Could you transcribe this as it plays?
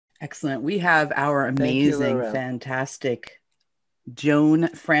Excellent. We have our Thank you, amazing, Laurel. fantastic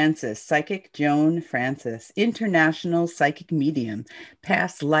Joanfrances, psychic Joanfrances, international psychic medium,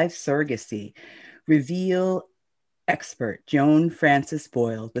 past life surrogacy, reveal expert Joanfrances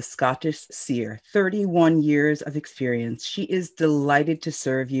Boyle, the Scottish seer, 31 years of experience. She is delighted to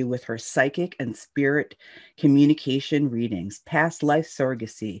serve you with her psychic and spirit communication readings, past life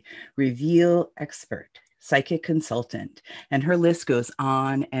surrogacy, reveal expert, psychic consultant, and her list goes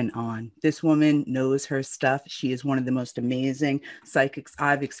on and on. This woman knows her stuff. She is one of the most amazing psychics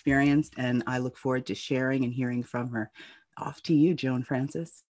I've experienced, and I look forward to sharing and hearing from her. Off to you,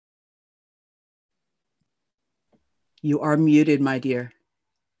 Joanfrances. You are muted, my dear.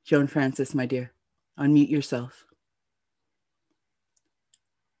 Joanfrances, my dear. Unmute yourself.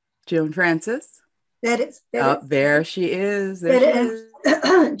 Joanfrances? There it's Oh, there she is. There it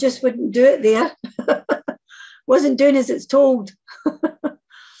is. Just wouldn't do it there. Wasn't doing as it's told.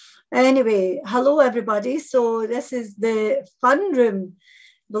 Anyway, hello everybody. So this is the fun room.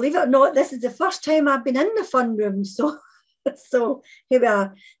 Believe it or not, this is the first time I've been in the fun room. So here we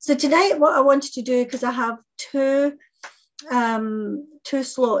are. So tonight what I wanted to do, because I have two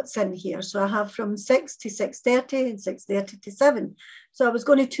slots in here. So I have from 6 to 6:30 and 6:30 to 7. So I was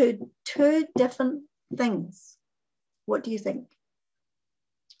going to do two different things. What do you think?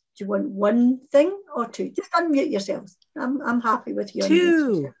 Do you want one thing or two? Just unmute yourselves. I'm happy with you.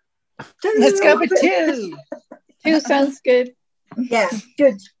 Two. Let's go for two. Two sounds good. Yeah,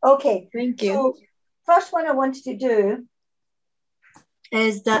 good. Okay. Thank you. So first one I wanted to do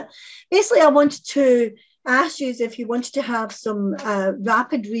is that basically I wanted to ask you if you wanted to have some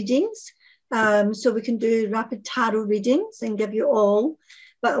rapid readings. So we can do rapid tarot readings and give you all.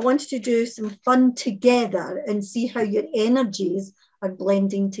 But I wanted to do some fun together and see how your energies are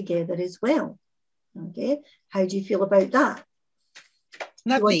blending together as well. Okay, how do you feel about that?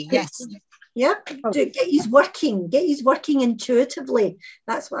 Lovely, yes. Yeah, get you working intuitively.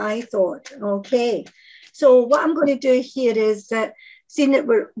 That's what I thought. Okay, so what I'm going to do here is that, seeing that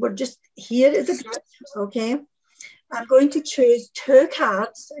we're just here as a group, okay, I'm going to choose two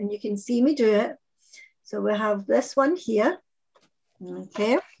cards, and you can see me do it. So we have this one here,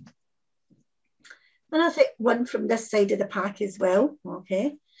 okay, and I think one from this side of the pack as well,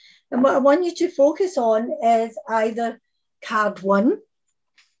 okay. And what I want you to focus on is either card 1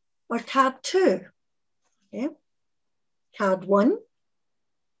 or card 2, okay. Card 1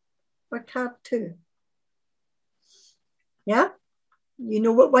 or card 2. Yeah, you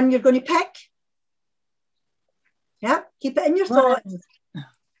know what one you're going to pick? Yeah, keep it in your thoughts.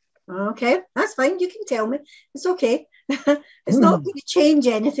 Okay, that's fine. You can tell me. It's okay. It's not going to change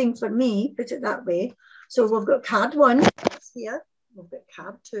anything for me, put it that way. So we've got card 1, that's here. We've got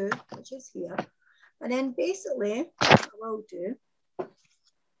card 2, which is here. And then basically, what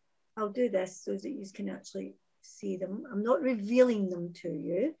I'll do this so that you can actually see them. I'm not revealing them to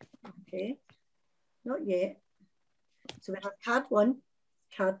you. Okay, not yet. So we have card 1,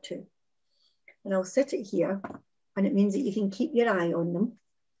 card 2. And I'll sit it here. And it means that you can keep your eye on them.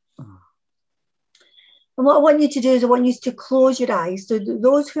 And what I want you to do is I want you to close your eyes. So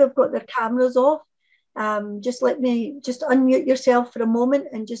those who have got their cameras off, just unmute yourself for a moment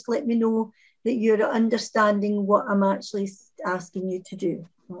and just let me know that you're understanding what I'm actually asking you to do.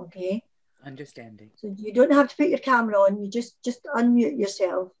 Okay? Understanding. So you don't have to put your camera on. You just unmute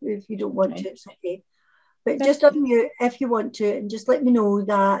yourself if you don't want to. It's okay. But just unmute if you want to, and just let me know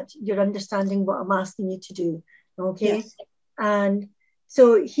that you're understanding what I'm asking you to do. Okay? Yes. And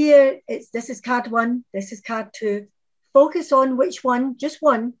so here this is card 1, this is card 2. Focus on which one, just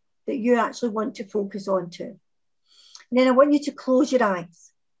one, that you actually want to focus on to. And then I want you to close your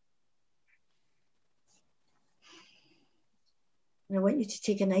eyes. And I want you to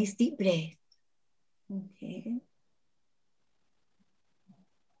take a nice deep breath. Okay.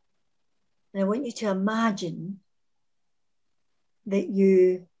 And I want you to imagine that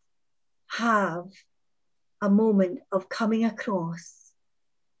you have a moment of coming across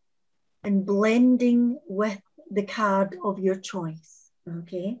and blending with the card of your choice,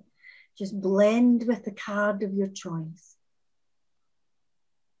 okay? Just blend with the card of your choice.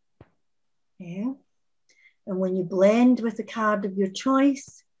 Yeah. And when you blend with the card of your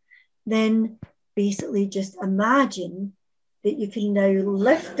choice, then basically just imagine that you can now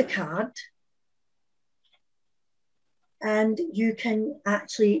lift the card and you can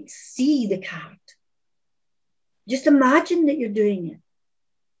actually see the card. Just imagine that you're doing it.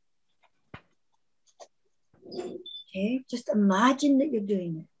 Okay, just imagine that you're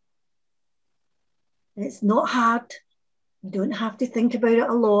doing it. And it's not hard. You don't have to think about it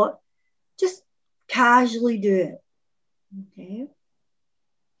a lot. Just casually do it. Okay.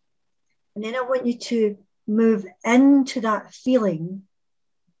 And then I want you to move into that feeling.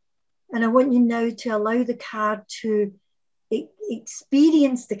 And I want you now to allow the card to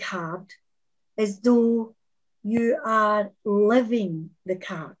experience the card as though you are living the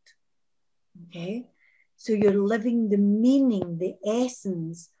card. Okay? So you're living the meaning, the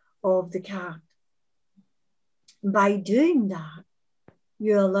essence of the card. By doing that,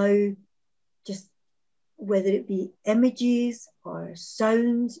 you allow just whether it be images or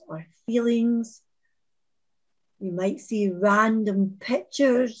sounds or feelings. You might see random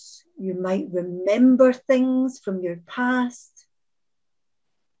pictures. You might remember things from your past.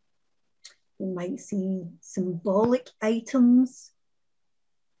 You might see symbolic items.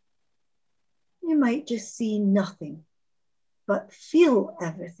 You might just see nothing, but feel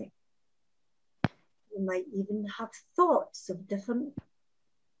everything. You might even have thoughts of different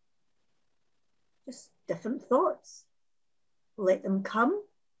thoughts. Let them come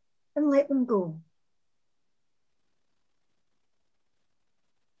and let them go.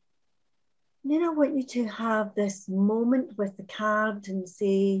 And then I want you to have this moment with the card and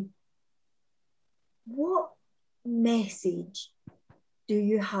say, what message do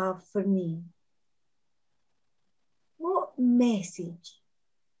you have for me? What message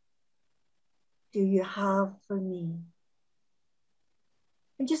do you have for me?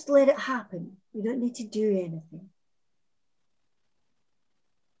 And just let it happen. You don't need to do anything.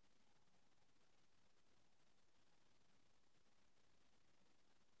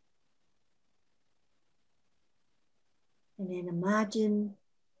 And then imagine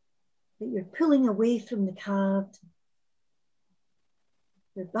that you're pulling away from the card.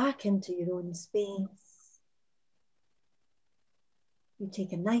 You're back into your own space. You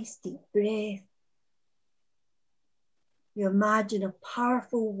take a nice deep breath. You imagine a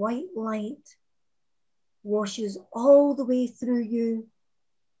powerful white light washes all the way through you,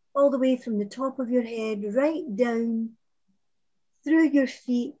 all the way from the top of your head, right down, through your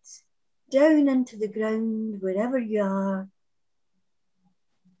feet, down into the ground, wherever you are.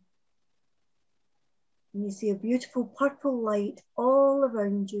 And you see a beautiful purple light all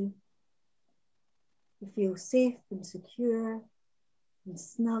around you. You feel safe and secure and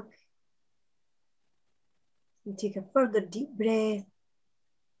snug. You take a further deep breath.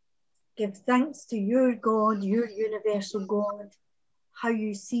 Give thanks to your God, your universal God, how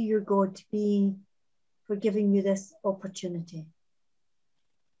you see your God to be, for giving you this opportunity.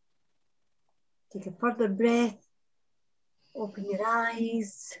 Take a further breath. Open your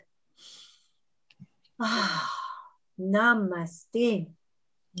eyes. Namaste.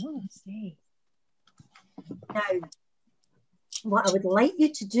 Namaste. Now, what I would like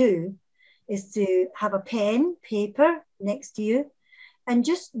you to do is to have a pen, paper next to you, and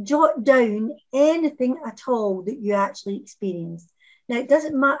just jot down anything at all that you actually experienced. Now, it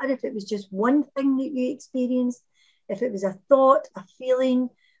doesn't matter if it was just one thing that you experienced, if it was a thought, a feeling,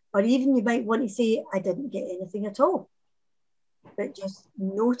 or even you might want to say, I didn't get anything at all. But just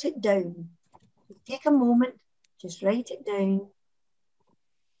note it down. Take a moment, just write it down.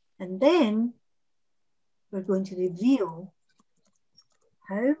 And then we're going to reveal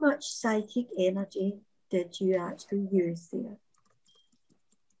how much psychic energy did you actually use there.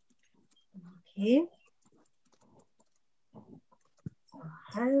 Okay. So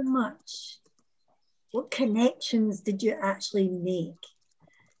how much, what connections did you actually make?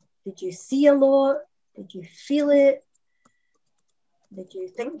 Did you see a lot? Did you feel it? Did you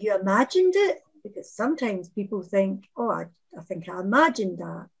think you imagined it? Because sometimes people think, oh, I think I imagined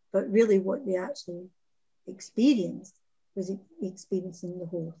that. But really what they actually experienced was experiencing the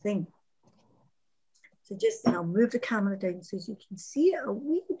whole thing. So just, I'll move the camera down so you can see it a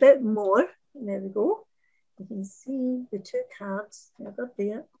wee bit more. There we go. You can see the two cards. They're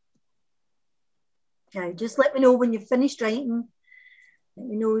there. Now, just let me know when you've finished writing. Let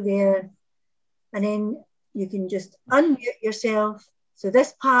me know there. And then you can just unmute yourself. So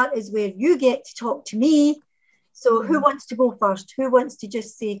this part is where you get to talk to me. So who wants to go first? Who wants to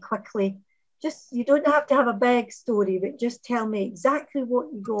just say quickly? Just, you don't have to have a big story, but just tell me exactly what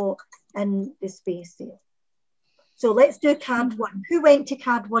you got in the space there. So let's do card one. Who went to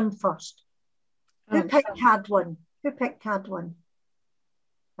card one first? Who picked card one? Who picked card one?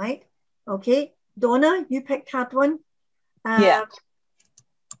 Right? Okay. Donna, you picked card one. Yeah.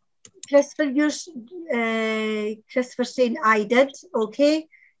 Christopher, Christopher saying I did. Okay.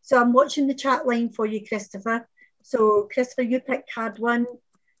 So I'm watching the chat line for you, Christopher. So Christopher, you picked card one.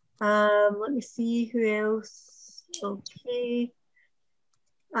 Let me see who else. Okay.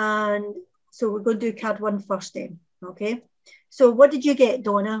 And so we're going to do card one first then. Okay. So what did you get,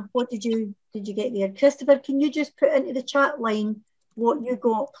 Donna? What did you get there? Christopher, can you just put into the chat line what you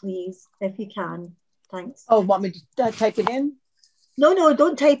got, please, if you can. Thanks. Oh, want me to type it in? No,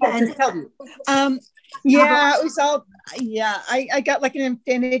 don't type it in. Just tell you. Yeah, it was all, yeah, I got like an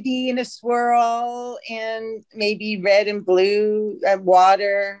infinity and a swirl and maybe red and blue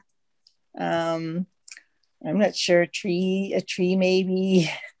water. I'm not sure, a tree maybe,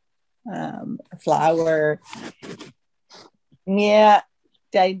 a flower. Yeah,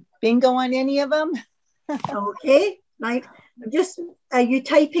 did I bingo on any of them? Okay, right. Are you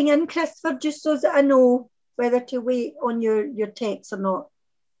typing in, Christopher, just so that I know whether to wait on your text or not?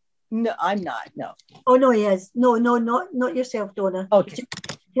 No, I'm not, no. Oh, no, he is. No, not yourself, Donna. Okay.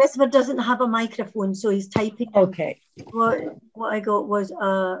 Christopher doesn't have a microphone, so he's typing. Okay. What I got was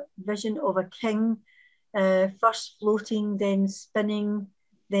a vision of a king, first floating, then spinning,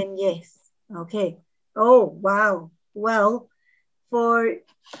 then yes. Okay. Oh, wow. Well, for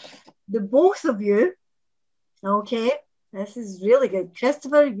the both of you, okay, this is really good.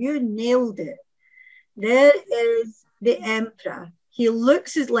 Christopher, you nailed it. There is the emperor. He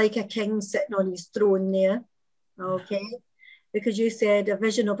looks as like a king sitting on his throne there, okay, because you said a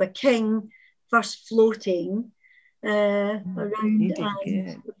vision of a king first floating around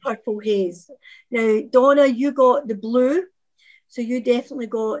the purple haze. Now, Donna, you got the blue, so you definitely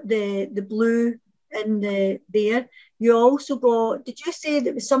got the blue in there. You also got, did you say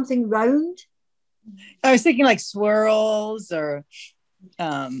that was something round? I was thinking like swirls or,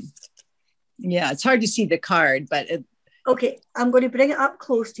 yeah, it's hard to see the card, but. Okay, I'm going to bring it up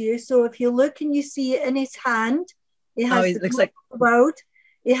close to you. So if you look and you see it in his hand, it has it looks like the world.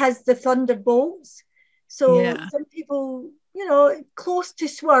 It has the thunderbolts. So some people, close to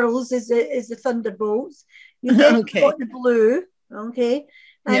swirls is the thunderbolts. You then got the blue, okay?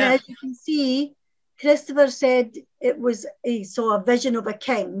 And as you can see, Christopher said he saw a vision of a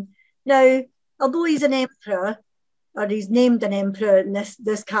king. Now, although he's an emperor, or he's named an emperor in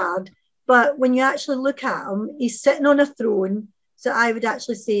this card, but when you actually look at him, he's sitting on a throne. So I would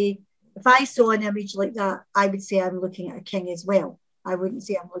actually say, if I saw an image like that, I would say I'm looking at a king as well. I wouldn't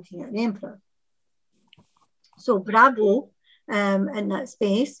say I'm looking at an emperor. So bravo in that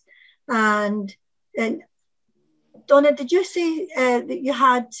space. And Donna, did you say that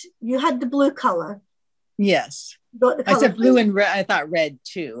you had the blue color? Yes. Got the color. I said blue and red. I thought red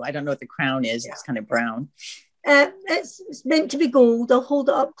too. I don't know what the crown is. Yeah. It's kind of brown. It's meant to be gold. I'll hold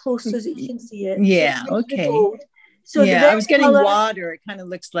it up close so that you can see it. Yeah, okay. So yeah, I was getting water. It kind of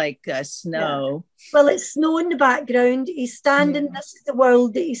looks like snow. Yeah. Well, it's snow in the background. He's standing, this is the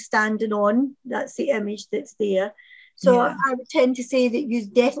world that he's standing on. That's the image that's there. So I would tend to say that you're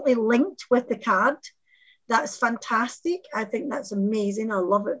definitely linked with the card. That's fantastic. I think that's amazing. I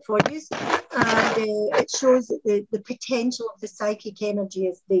love it for you. And it shows that the potential of the psychic energy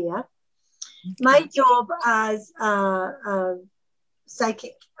is there. My job as a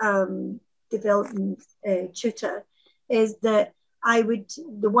psychic development tutor is that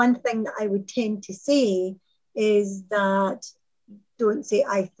the one thing that I would tend to say is that don't say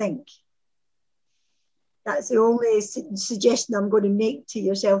I think. That's the only suggestion I'm going to make to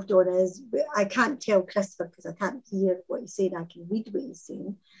yourself, Donna, is I can't tell Christopher because I can't hear what he's saying. I can read what he's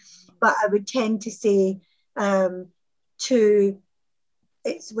saying. But I would tend to say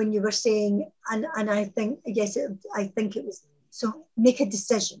it's when you were saying, and I think, I think it was, so make a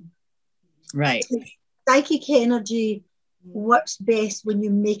decision. Right. Psychic energy works best when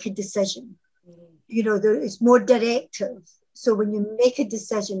you make a decision. It's more directive. So when you make a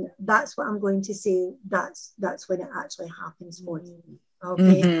decision, that's what I'm going to say. That's when it actually happens for you.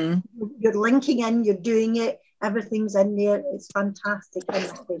 Okay. Mm-hmm. You're linking in, you're doing it, everything's in there. It's fantastic.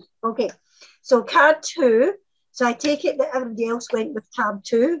 Okay. So card 2. So I take it that everybody else went with card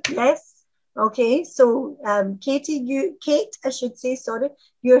 2. Yes. Okay. So Kate, I should say, sorry,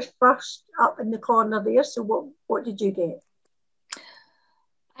 you're first up in the corner there. So what did you get?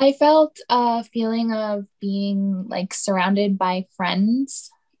 I felt a feeling of being like surrounded by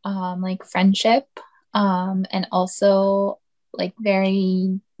friends, like friendship, and also like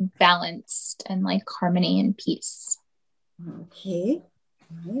very balanced and like harmony and peace. Okay.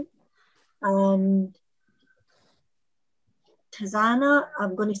 All right. Tazana,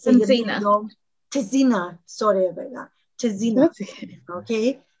 I'm going to say your name wrong. Tazina, sorry about that. Tazina.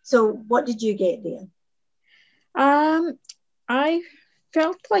 Okay. So what did you get there? I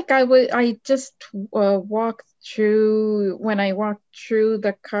felt like I just walked through, when I walked through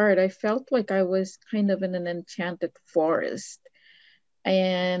the card, I felt like I was kind of in an enchanted forest.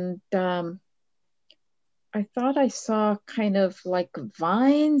 And I thought I saw kind of like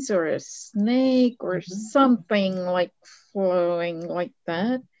vines or a snake or something like flowing like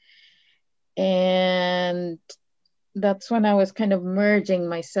that. And that's when I was kind of merging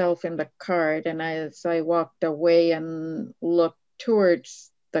myself in the card. And as I walked away and looked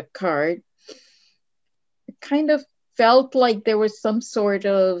towards the card, it kind of felt like there was some sort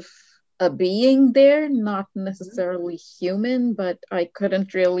of a being there, not necessarily human, but I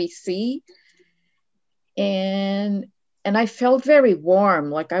couldn't really see. And I felt very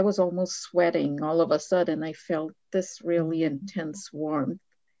warm, like I was almost sweating. All of a sudden, I felt this really intense warmth.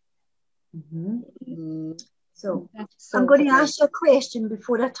 So I'm going to ask you a question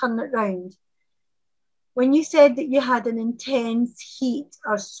before I turn it round. When you said that you had an intense heat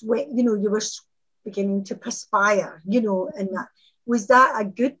or sweat, you know, you were beginning to perspire, you know, and that, was that a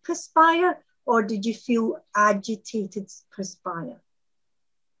good perspire, or did you feel agitated perspire?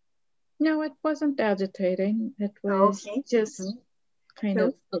 No, it wasn't agitating. It was just kind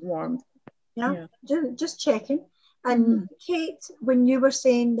of warm. Yeah. Just checking. And Kate, when you were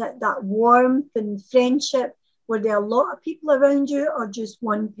saying that warmth and friendship, were there a lot of people around you, or just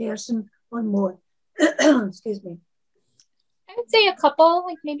one person or more? Excuse me. I would say a couple,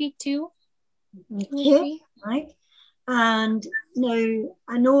 like maybe two. Okay, right. And now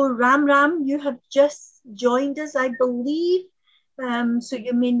I know Ram, you have just joined us, I believe. So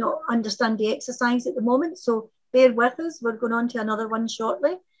you may not understand the exercise at the moment, so bear with us. We're going on to another one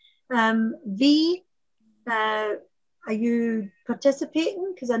shortly. V, are you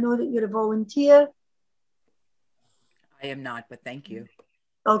participating? Because I know that you're a volunteer. I am not, but thank you.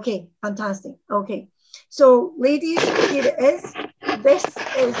 Okay, fantastic. Okay, so ladies, here it is. This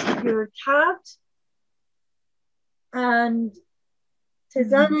is your card. And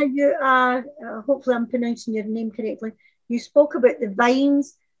Tizana, you are, hopefully I'm pronouncing your name correctly, you spoke about the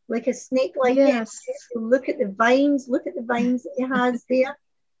vines, like a snake-like. Yes. So look at the vines that it has there.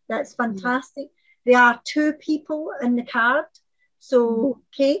 That's fantastic. There are two people in the card. So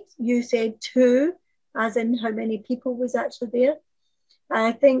Kate, you said two, as in how many people was actually there.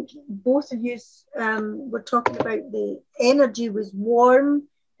 I think both of you were talking about the energy was warm,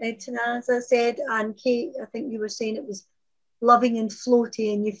 as I said, and Kate, I think you were saying it was loving and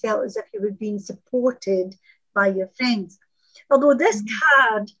floaty, and you felt as if you were being supported by your friends. Although this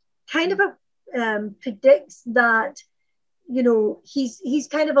card kind of predicts that, you know, he's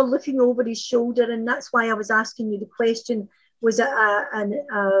kind of looking over his shoulder, and that's why I was asking you the question: was it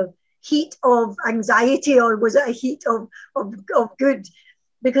a heat of anxiety, or was it a heat of good?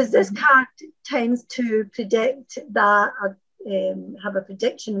 Because this card tends to predict that, or have a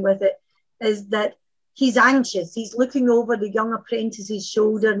prediction with it, is that he's anxious. He's looking over the young apprentice's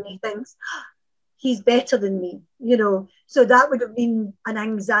shoulder and he thinks, he's better than me, you know. So that would have been an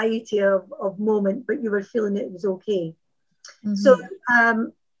anxiety of moment, but you were feeling it was okay. So,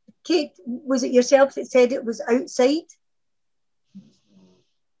 Kate, was it yourself that said it was outside?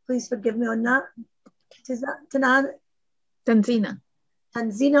 Please forgive me on that. Is that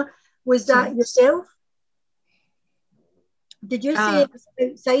Tanzina, was that yourself? Did you say it was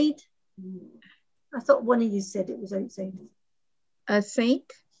outside? I thought one of you said it was outside. A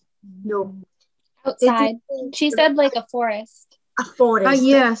saint? No. Outside. She said like a forest. A forest.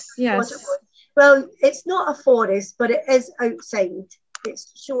 Yes. Well, it's not a forest, but it is outside.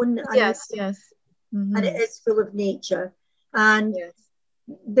 It's shown. Yes. And it is full of nature. And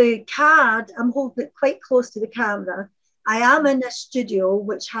the card, I'm holding it quite close to the camera. I am in a studio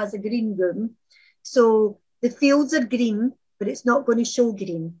which has a green room. So the fields are green, but it's not going to show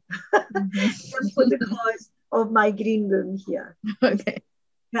green. Simply because of my green room here. Okay.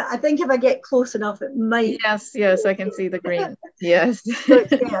 I think if I get close enough, it might. Yes, I can see the green. Yes. So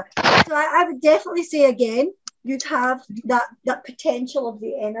I would definitely say again, you'd have that potential of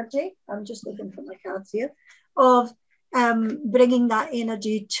the energy. I'm just looking for my cards here, of bringing that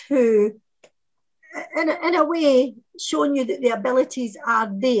energy to, in a way, showing you that the abilities are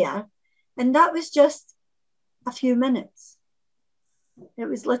there. And that was just a few minutes. It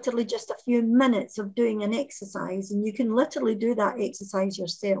was literally just a few minutes of doing an exercise, and you can literally do that exercise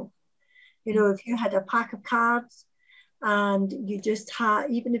yourself. You know, if you had a pack of cards and you just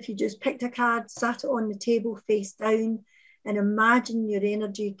had, even if you just picked a card, sat it on the table face down, and imagine your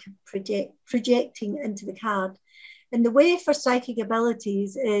energy projecting into the card. And the way for psychic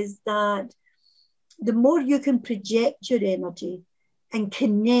abilities is that the more you can project your energy and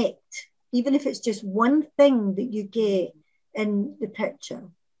connect, even if it's just one thing that you get in the picture,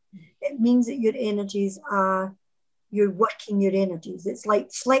 it means that your energies are, you're working your energies. It's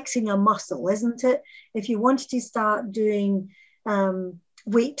like flexing a muscle, isn't it? If you wanted to start doing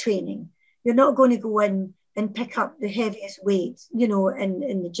weight training, you're not going to go in and pick up the heaviest weights, you know,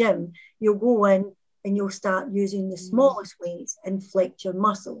 in the gym. You'll go in and you'll start using the smallest weights and flex your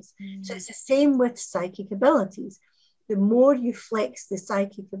muscles. So it's the same with psychic abilities. the more you flex the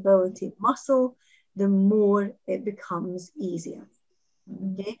psychic ability muscle, the more it becomes easier.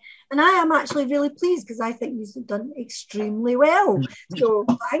 Okay, and I am actually really pleased because I think you've done extremely well. So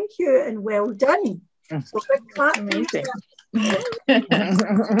thank you and well done. So big clap. Amazing.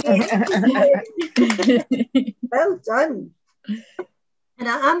 Well done. And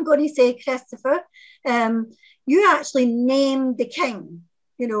I'm going to say, Christopher, you actually named the king.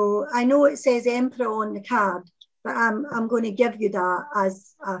 You know, I know it says emperor on the card, but I'm going to give you that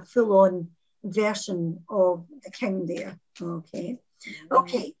as a full-on version of the king there. Okay.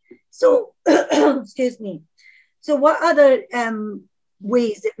 Okay. So, excuse me. So what other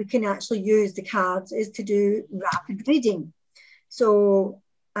ways that we can actually use the cards is to do rapid reading. So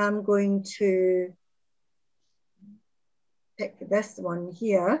I'm going to pick this one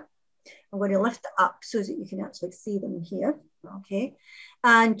here. I'm going to lift it up so that you can actually see them here. Okay.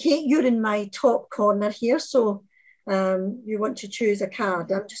 And Kate, you're in my top corner here. So you want to choose a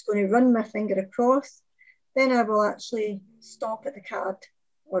card. I'm just going to run my finger across. Then I will actually stop at the card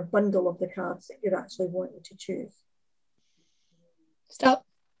or bundle of the cards that you're actually wanting to choose. Stop.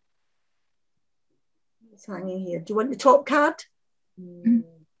 It's hanging here. Do you want the top card? Mm-hmm.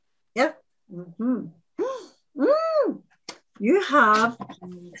 Yeah. Mm-hmm. You have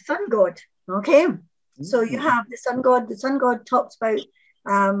the sun god. Okay. So you have the sun god. The sun god talks about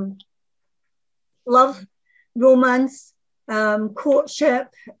love, romance,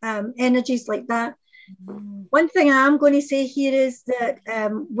 courtship, energies like that. One thing I'm going to say here is that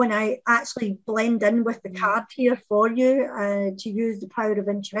when I actually blend in with the card here for you to use the power of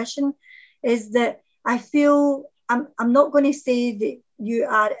intuition, is that I feel I'm not going to say that you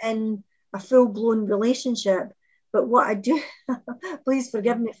are in a full-blown relationship, but what I do, please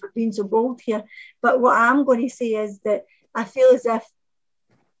forgive me for being so bold here, but what I'm going to say is that I feel as if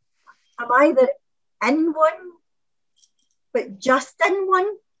I'm either in one, but just in one.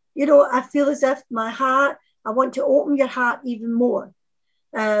 You know, I feel as if my heart, I want to open your heart even more.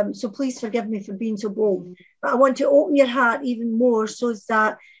 So please forgive me for being so bold, but I want to open your heart even more so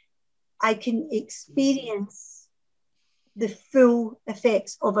that I can experience the full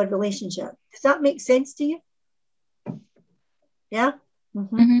effects of a relationship. Does that make sense to you? Yeah?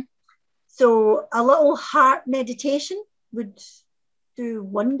 Mm-hmm. Mm-hmm. So a little heart meditation would do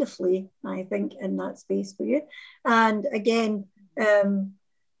wonderfully, I think, in that space for you. And again,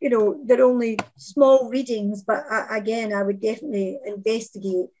 you know, they're only small readings, but again, I would definitely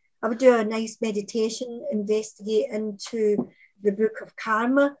investigate. I would do a nice meditation, investigate into the book of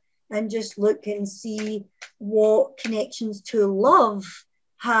karma and just look and see what connections to love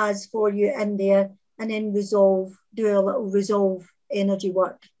has for you in there, and then do a little resolve energy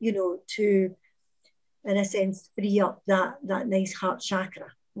work, you know, to, in a sense, free up that nice heart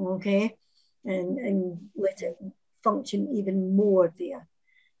chakra, okay? And let it function even more there.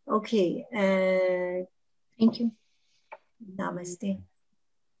 Okay. Thank you. Namaste.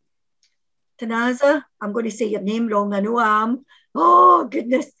 Tanaza, I'm going to say your name wrong. I know I am. Oh,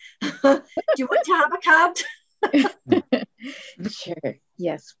 goodness. Do you want to have a card? Sure.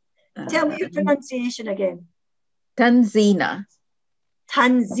 Yes. Tell me your pronunciation again. Tanzina.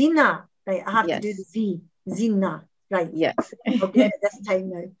 Tanzina. Right, I have Yes. to do the Z. Zina. Right. Yes. I'll get it this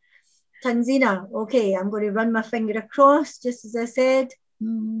time now. Tanzina. Okay, I'm going to run my finger across, just as I said.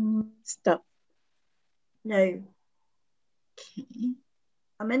 Stop. Now, Okay.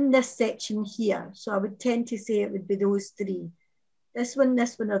 I'm in this section here, so I would tend to say it would be those three. This one,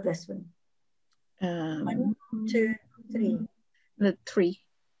 or this one? 1, 2, 3. The three.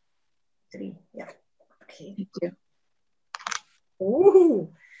 3, yeah. Okay. Thank you.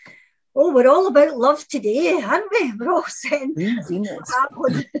 Oh, we're all about love today, aren't we? We're all setting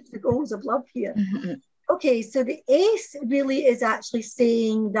the goals of love here. Okay, so the ace really is actually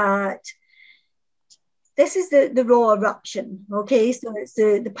saying that this is the raw eruption, okay? So it's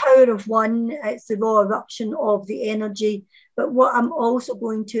the power of one, it's the raw eruption of the energy. But what I'm also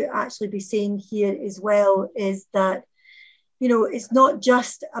going to actually be saying here as well is that, you know, it's not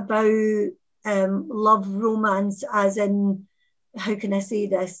just about love, romance, as in, how can I say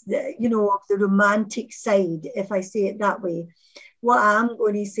this, you know, of the romantic side, if I say it that way. What I'm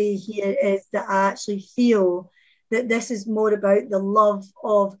going to say here is that I actually feel that this is more about the love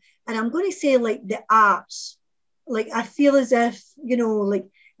of, and I'm going to say like the arts. Like I feel as if, you know, like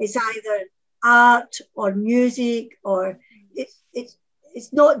it's either art or music, or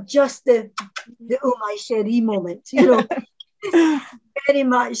it's not just the oh my chérie moment, you know. It's very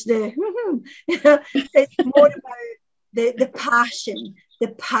much it's more about the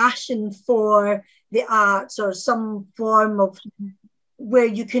passion for the arts or some form of where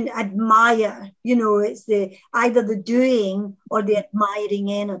you can admire, it's either the doing or the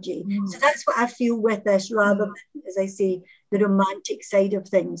admiring energy. So that's what I feel with this, rather than, as I say, the romantic side of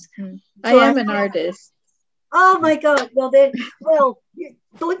things. I am an artist. Oh my God. Well,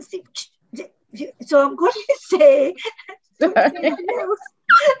 don't see. So I'm going to say, don't say anything else.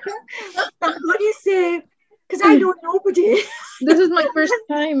 I'm going to say, because I know nobody. This is my first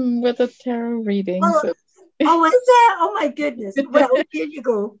time with a tarot reading. Oh, so. Oh, is it? Oh my goodness. Well, here you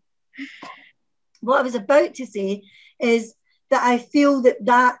go. What I was about to say is that I feel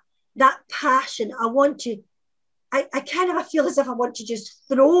that passion, I kind of feel as if I want to just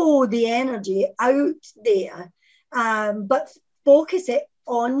throw the energy out there, but focus it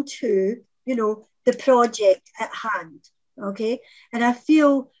onto, the project at hand. Okay. And I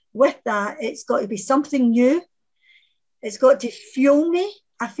feel with that, it's got to be something new. It's got to fuel me.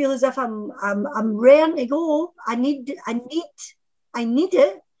 I feel as if I'm raring to go. I need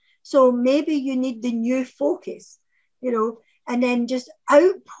it. So maybe you need the new focus, and then just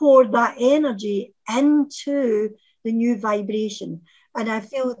outpour that energy into the new vibration. And I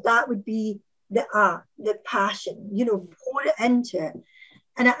feel that would be the passion, pour it into it.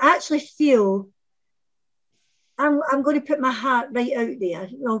 And I actually feel I'm going to put my heart right out there,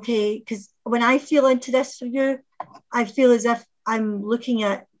 okay? Because when I feel into this for you, I feel as if I'm looking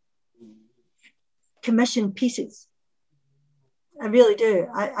at commissioned pieces. I really do.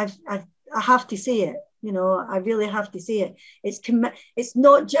 I have to say it. I really have to say it. It's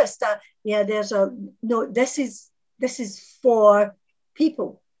not just this is for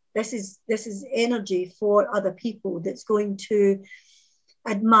people. This is energy for other people that's going to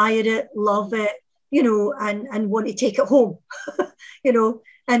admire it, love it, and want to take it home,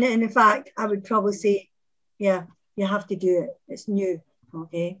 and in fact, I would probably say, yeah, you have to do it. It's new.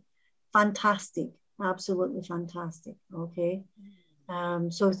 Okay. Fantastic. Absolutely fantastic. Okay.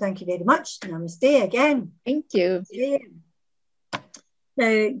 So thank you very much. Namaste again. Thank you.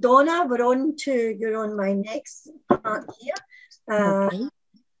 Now, Donna, you're on my next part here. Okay.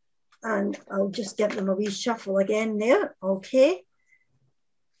 And I'll just give them a wee shuffle again there. Okay.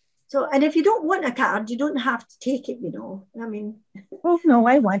 So, and if you don't want a card, you don't have to take it, I mean. Oh, no,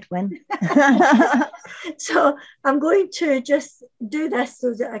 I want one. So I'm going to just do this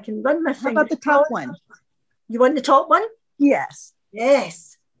so that I can run my finger. How about the top one? You want the top one? Yes.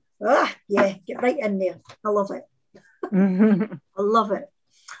 Yes. Yeah, get right in there. I love it. I love it.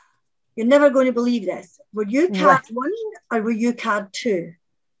 You're never going to believe this. Were you card 1 or were you card 2?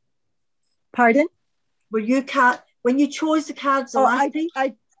 Pardon? Were you when you chose the cards the last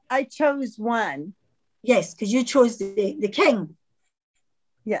time? I chose 1. Yes, because you chose the king.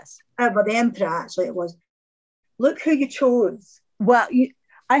 Yes. But the emperor, actually, it was. Look who you chose. Well,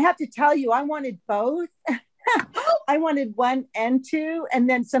 I have to tell you, I wanted both. I wanted 1 and 2. And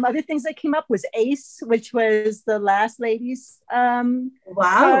then some other things that came up was Ace, which was the last lady's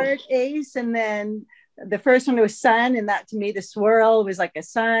card, Ace. And then the first one was Sun. And that, to me, the swirl was like a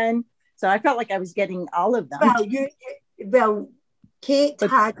sun. So I felt like I was getting all of them. Well, Kate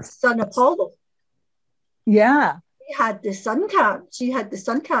had Sun Apollo. Yeah. She had the Sun card. She had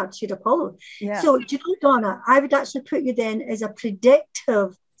Apollo. Yeah. So, do you know, Donna, I would actually put you then as a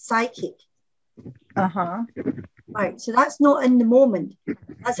predictive psychic. Right. So that's not in the moment.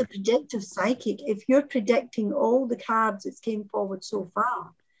 That's a predictive psychic. If you're predicting all the cards that came forward so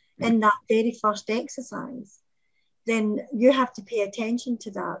far in that very first exercise, then you have to pay attention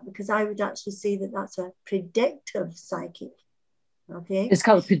to that, because I would actually say that that's a predictive psychic. Okay. It's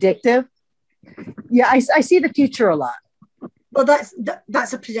called predictive. Yeah, I see the future a lot. Well, that's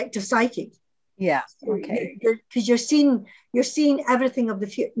a predictive psychic. Yeah. Okay. Because you're seeing everything of the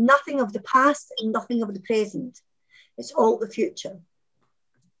future, nothing of the past and nothing of the present. It's all the future.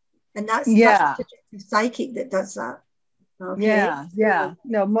 And that's a predictive psychic that does that. Okay. Yeah.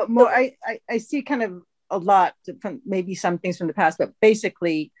 No, more. I see kind of a lot from maybe some things from the past, but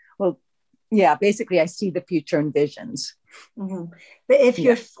basically, I see the future and visions. Mm-hmm. But if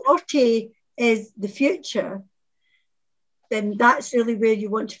your forte is the future, then that's really where you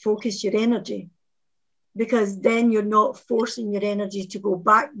want to focus your energy, because then you're not forcing your energy to go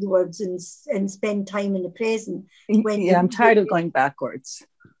backwards and spend time in the present. I'm tired of going backwards.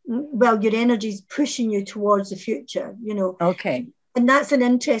 Well, your energy is pushing you towards the future, Okay. And that's an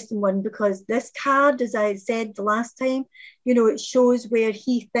interesting one, because this card, as I said the last time, it shows where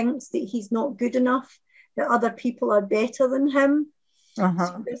he thinks that he's not good enough, that other people are better than him.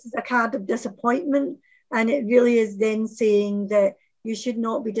 So this is a card of disappointment, and it really is then saying that you should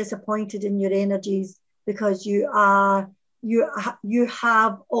not be disappointed in your energies, because you have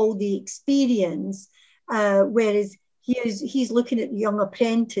all the experience, whereas he's looking at the young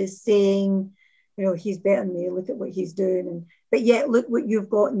apprentice saying, you know, he's better than me, look at what he's doing. But yet, look what you've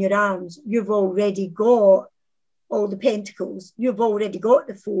got in your arms. You've already got all the pentacles. You've already got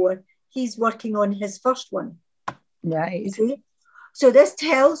the 4. He's working on his first one. Right. You see? So this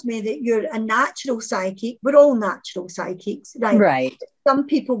tells me that you're a natural psychic. We're all natural psychics, right? Right. Some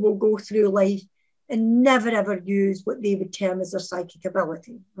people will go through life and never ever use what they would term as their psychic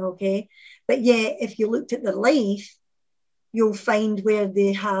ability, okay? But yeah, if you looked at their life, you'll find where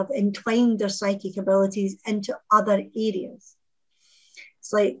they have entwined their psychic abilities into other areas.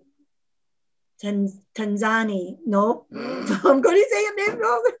 It's like Tanzania. No, I'm going to say her name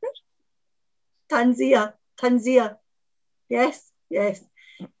wrong. Tanzia. Yes.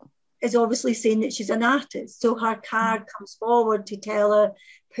 Is obviously saying that she's an artist. So her card comes forward to tell her,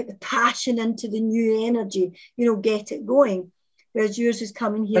 put the passion into the new energy, you know, get it going. Whereas yours is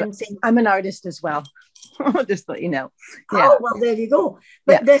coming here and saying, I'm an artist as well. Just let you know. Yeah. Oh, well, there you go.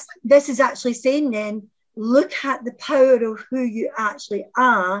 But this is actually saying then, look at the power of who you actually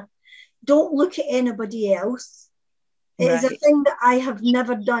are. Don't look at anybody else. It is a thing that I have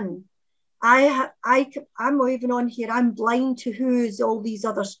never done. I'm even on here, I'm blind to who's all these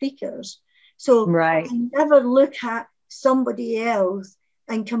other speakers. So I never look at somebody else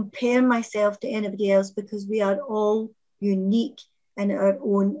and compare myself to anybody else, because we are all unique in our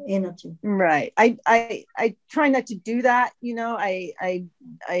own energy. Right. I try not to do that. You know, I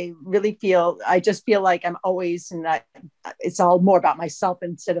really just feel like I'm always in that. It's all more about myself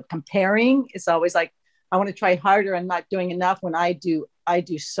instead of comparing. It's always like, I want to try harder. I'm not doing enough. When I do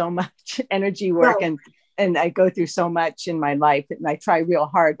so much energy work, and I go through so much in my life, and I try real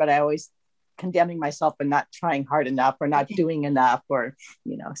hard, but I always condemning myself and not trying hard enough, or not doing enough, or,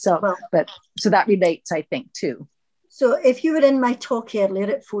 you know, so that relates, I think, too. So if you were in my talk earlier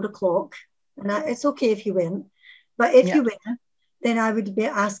at 4 o'clock, and it's okay if you weren't, but if you were, then I would be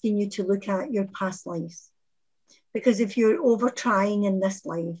asking you to look at your past lives. Because if you're over trying in this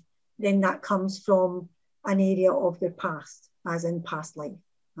life, then that comes from an area of your past, as in past life.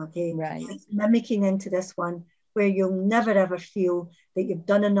 Okay. Right. It's mimicking into this one where you'll never ever feel that you've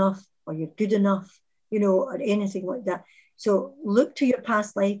done enough or you're good enough, you know, or anything like that. So look to your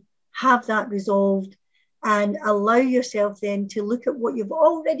past life, have that resolved, and allow yourself then to look at what you've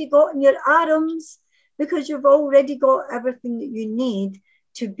already got in your arms, because you've already got everything that you need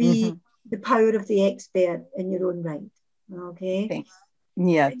to be the power of the expert in your own right. Okay. Thanks.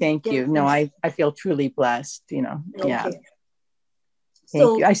 Yeah, thank you. No, I feel truly blessed, you know. Okay. Yeah.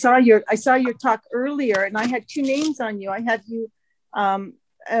 Thank you. I saw your talk earlier, and I had 2 names on you. I had you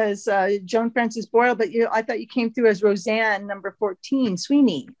as Joanfrances Boyle, but I thought you came through as Roseanne, number 14,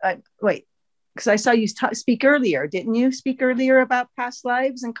 Sweeney. Wait, because I saw you speak earlier. Didn't you speak earlier about past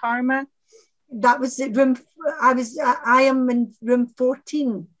lives and karma? That was the room. I am in room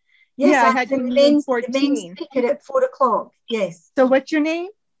 14. Yes, yeah, I had you in room 14. The main speaker at 4 o'clock. Yes. So what's your name?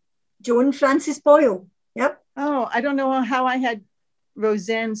 Joanfrances Boyle. Yep. Oh, I don't know how I had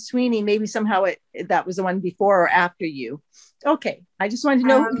Roseanne Sweeney. Maybe somehow that was the one before or after you. Okay, I just wanted to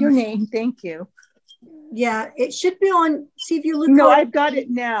know your name. Thank you. Yeah, it should be on. See if you look. No, I've got it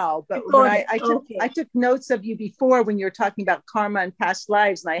now. But when I took notes of you before when you were talking about karma and past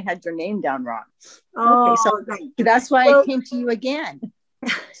lives, and I had your name down wrong. Oh, okay, so that's why I came to you again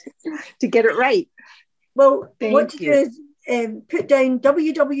to get it right. Well, what you do is put down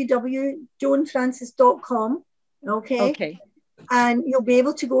www.joanfrances.com. Okay. And you'll be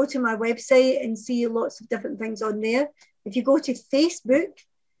able to go to my website and see lots of different things on there. If you go to Facebook,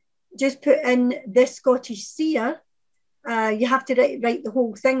 just put in This Scottish Seer. You have to write the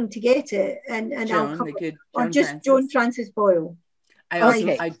whole thing to get it, and I'll cover it. Or just Joanfrances Boyle.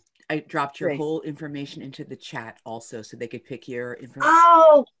 I dropped your whole information into the chat also, so they could pick your information.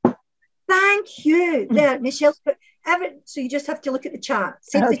 Oh, thank you. There, Michelle's put everything. So you just have to look at the chat,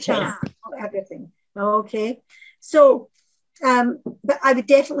 save the chat, everything. Okay. So, but I would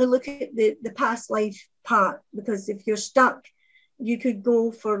definitely look at the past life part, because if you're stuck, you could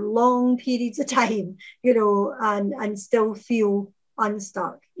go for long periods of time, you know, and still feel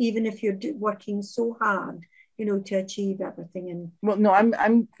unstuck, even if you're working so hard, you know, to achieve everything. And well, no,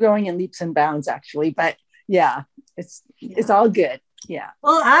 I'm growing in leaps and bounds, actually, but yeah, it's all good. Yeah.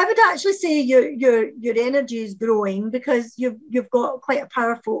 Well, I would actually say your energy is growing, because you've got quite a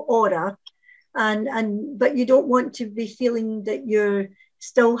powerful aura, but you don't want to be feeling that you're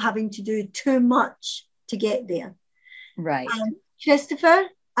still having to do too much to get there. Right. Christopher,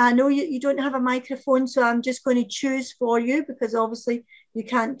 I know you don't have a microphone, so I'm just going to choose for you, because obviously you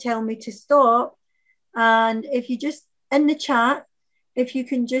can't tell me to stop. And if you just, in the chat, if you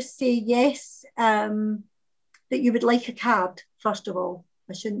can just say yes, that you would like a card, first of all.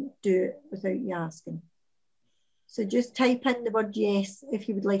 I shouldn't do it without you asking. So just type in the word yes if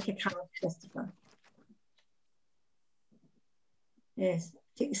you would like a card, Christopher. Yes,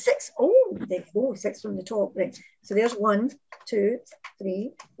 take 6. Oh, there you go, 6 from the top. Right. So there's 1, 2,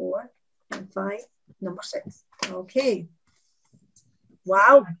 3, 4, and 5, number 6. Okay.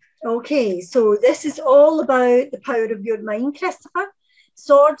 Wow. Okay, so this is all about the power of your mind, Christopher.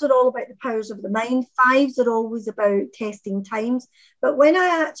 Swords are all about the powers of the mind. 5s are always about testing times. But when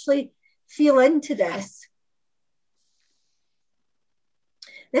I actually feel into this,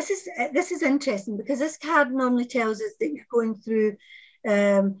 this is interesting, because this card normally tells us that you're going through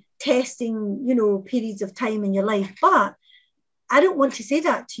testing, periods of time in your life. But I don't want to say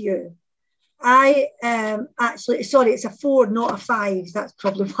that to you. I actually, sorry, it's a 4, not a 5. That's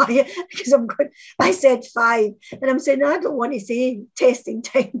probably why, because I said 5, and I'm saying, I don't want to say testing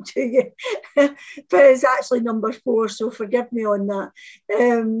time to you, but it's actually number 4, so forgive me on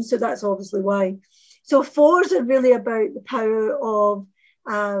that. So that's obviously why. So 4s are really about the power of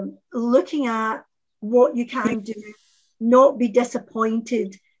looking at what you can do, not be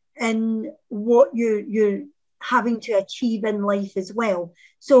disappointed in what you're having to achieve in life as well.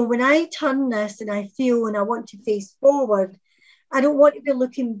 So when I turn this and I feel and I want to face forward, I don't want to be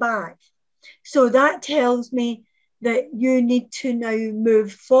looking back. So that tells me that you need to now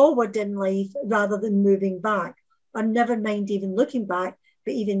move forward in life rather than moving back, or never mind even looking back,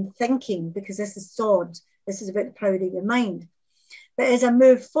 but even thinking, because this is swords. This is about the power of your mind. But as I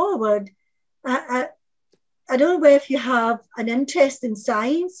move forward, I don't know if you have an interest in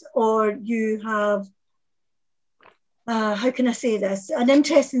science, or you have, how can I say this, an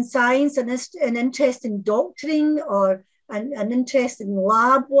interest in science, an interest in doctoring, or an interest in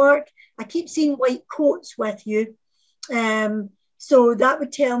lab work. I keep seeing white coats with you. So that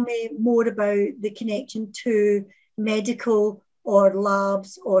would tell me more about the connection to medical or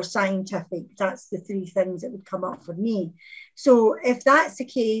labs or scientific. That's the 3 things that would come up for me. So if that's the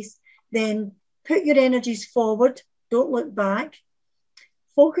case, then put your energies forward. Don't look back.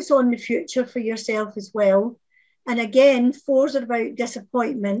 Focus on the future for yourself as well. And again, 4s are about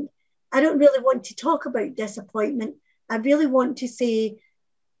disappointment. I don't really want to talk about disappointment. I really want to say,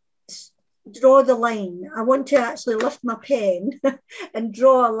 draw the line. I want to actually lift my pen and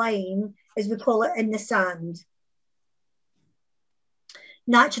draw a line, as we call it, in the sand.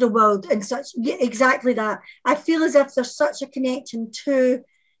 Natural world and such, exactly that. I feel as if there's such a connection to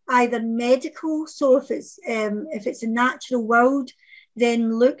either medical. So if it's a natural world,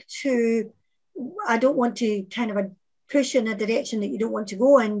 then look to, I don't want to kind of push in a direction that you don't want to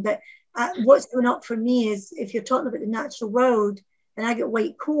go in, but what's going up for me is, if you're talking about the natural world and I get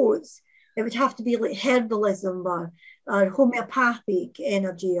white coats, it would have to be like herbalism or homeopathic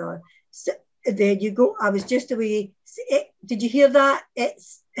energy, or there you go. I was just away. Did you hear that?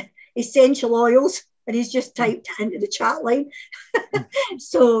 It's essential oils, and he's just typed into the chat line.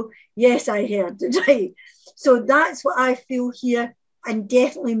 So yes, I heard it, right. So that's what I feel here, and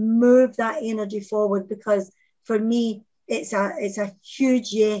definitely move that energy forward, because for me, it's a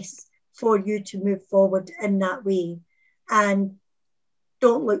huge yes for you to move forward in that way, and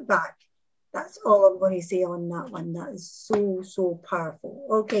don't look back. That's all I'm going to say on that one. That is so, so powerful.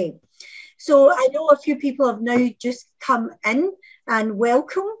 Okay. So I know a few people have now just come in, and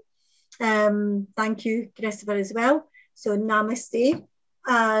welcome. Thank you, Christopher, as well. So namaste.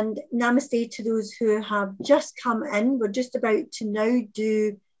 And namaste to those who have just come in. We're just about to now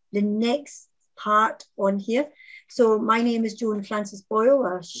do the next part on here. So my name is Joanfrances Boyle.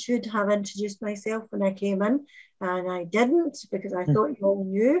 I should have introduced myself when I came in, and I didn't, because I thought you all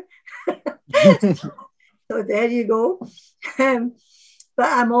knew. So there you go. But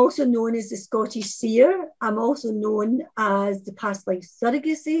I'm also known as the Scottish Seer. I'm also known as the past life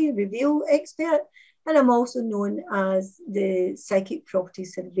surrogacy reveal expert, and I'm also known as the psychic property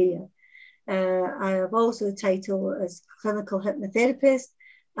surveyor. I have also the title as clinical hypnotherapist.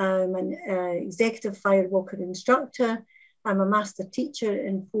 I'm an executive firewalker instructor. I'm a master teacher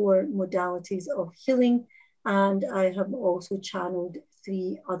in 4 modalities of healing, and I have also channeled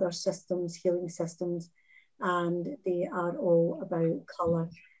 3 other systems, healing systems, and they are all about colour,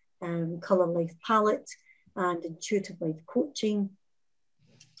 colour life palette, and intuitive life coaching.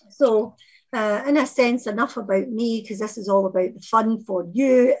 So in a sense, enough about me, because this is all about the fun for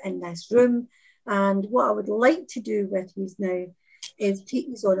you in this room. And what I would like to do with you now is take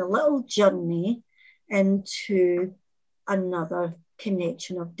you on a little journey into another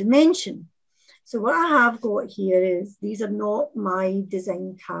connection of dimension. So what I have got here is, these are not my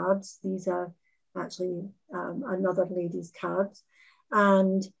design cards. These are actually another lady's cards.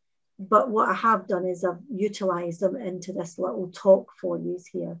 And But what I have done is I've utilized them into this little talk for you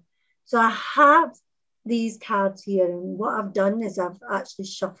here. So I have these cards here, and what I've done is I've actually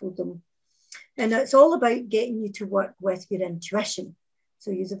shuffled them. And it's all about getting you to work with your intuition.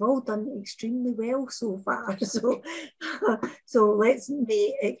 So you've all done extremely well so far. So let's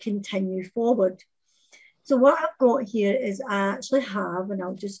make it continue forward. So what I've got here is I actually have, and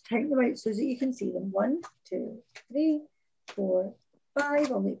I'll just count them out so that you can see them. 1, 2, 3, 4,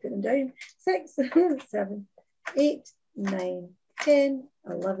 5. I'll make them down. 6, 7, 8, 9, 10,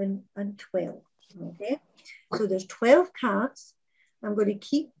 11, and 12. Okay. So there's 12 cards. I'm going to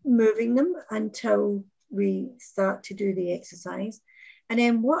keep moving them until we start to do the exercise. And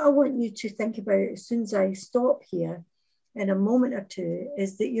then what I want you to think about as soon as I stop here in a moment or two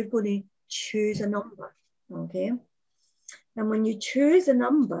is that you're going to choose a number. Okay. And when you choose a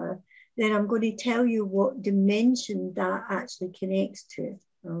number, then I'm going to tell you what dimension that actually connects to.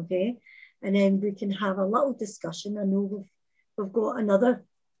 Okay. And then we can have a little discussion. I know we've got another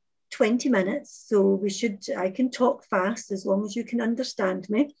 20 minutes, so I can talk fast as long as you can understand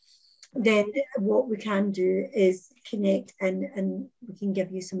me. Then what we can do is connect and we can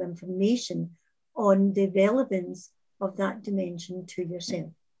give you some information on the relevance of that dimension to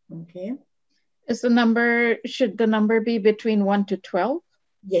yourself. Okay. Should the number be between 1 to 12?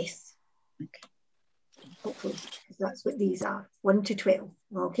 Yes. Okay. Hopefully, because that's what these are, 1 to 12.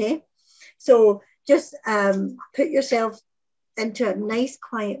 Okay. So just put yourself into a nice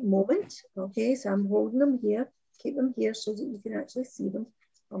quiet moment. Okay, so I'm holding them here, keep them here so that you can actually see them.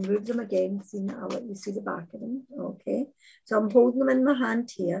 I'll move them again, I'll let you see the back of them. Okay, so I'm holding them in my hand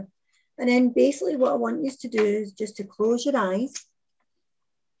here. And then basically what I want you to do is just to close your eyes,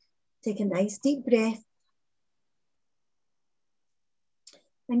 take a nice deep breath,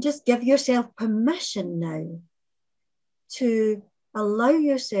 and just give yourself permission now to allow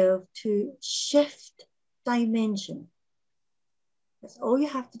yourself to shift dimension. That's all you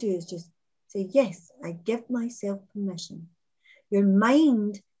have to do is just say, yes, I give myself permission. Your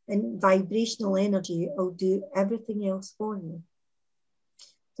mind and vibrational energy will do everything else for you.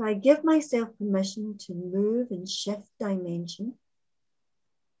 So I give myself permission to move and shift dimension.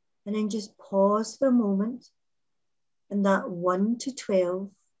 And then just pause for a moment. And that 1 to 12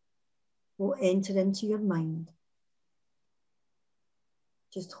 will enter into your mind.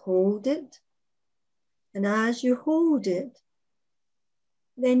 Just hold it. And as you hold it,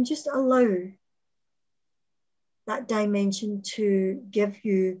 then just allow that dimension to give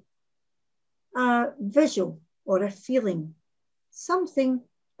you a visual or a feeling, something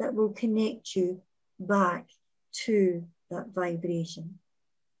that will connect you back to that vibration.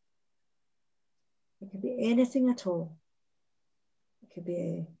 It could be anything at all. It could be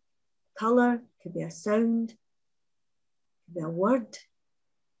a color, it could be a sound, it could be a word,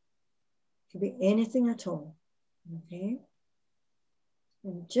 it could be anything at all. Okay?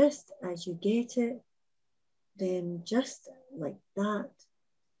 And just as you get it, then just like that,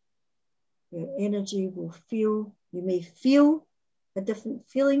 your energy will feel, you may feel a different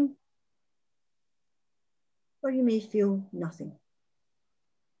feeling, or you may feel nothing.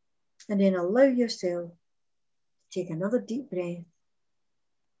 And then allow yourself to take another deep breath,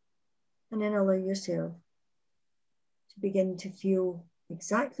 and then allow yourself to begin to feel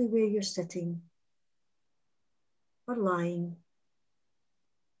exactly where you're sitting or lying.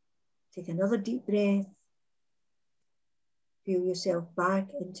 Take another deep breath. Feel yourself back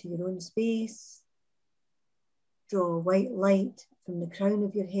into your own space. Draw a white light from the crown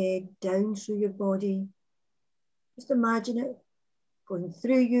of your head down through your body. Just imagine it going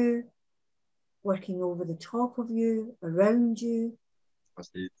through you, working over the top of you, around you,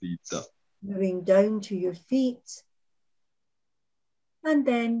 moving down to your feet, and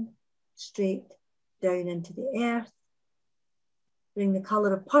then straight down into the earth. Bring the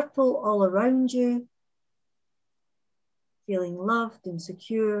colour of purple all around you, feeling loved and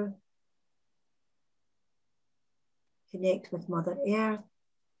secure. Connect with Mother Earth.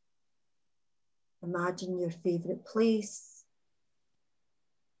 Imagine your favourite place.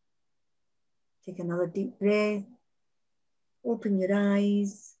 Take another deep breath. Open your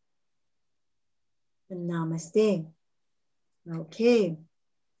eyes. And namaste. Okay.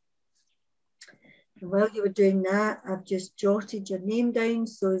 And while you were doing that, I've just jotted your name down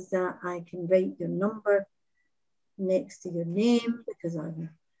so that I can write your number next to your name, because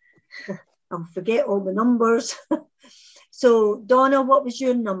I'll forget all the numbers. So, Donna, what was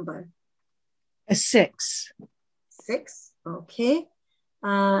your number? A 6. 6, okay.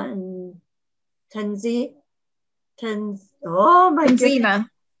 And oh my goodness.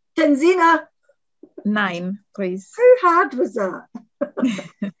 Tanzina. 9, please. How hard was that?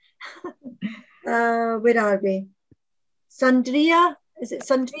 Where are we? Sandria, is it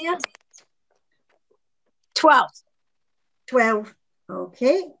Sandria? 12. 12.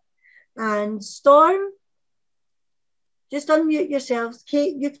 Okay. And Storm, just unmute yourselves.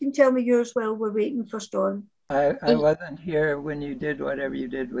 Kate, you can tell me yours while we're waiting for Storm. I wasn't here when you did whatever you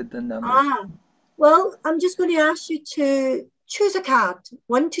did with the numbers. Ah, well, I'm just going to ask you to choose a card,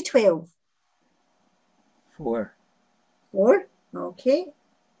 1 to 12. 4. 4, okay.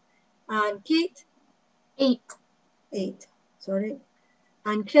 And Kate? 8. 8, sorry.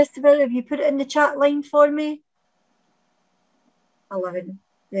 And Christopher, have you put it in the chat line for me? 11,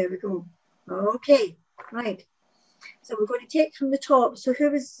 there we go. Okay, right. So we're going to take from the top. So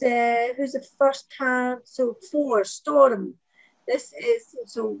who's the first card? So 4, Storm. This is,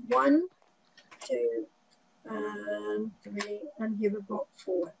 so 1, 2, 3, and here we've got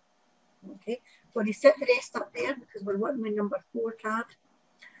 4. Okay, going to set the rest up there because we're working with number 4 card.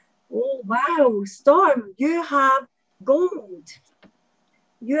 Oh, wow, Storm, you have gold.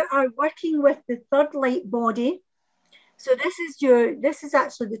 You are working with the third light body. So this is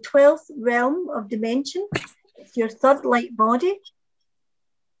actually the 12th realm of dimension. It's your third light body.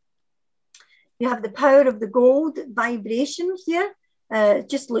 You have the power of the gold vibration here. It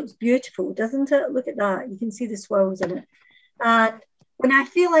just looks beautiful, doesn't it? Look at that. You can see the swirls in it. And when I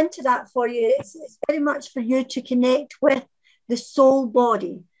feel into that for you, it's very much for you to connect with the soul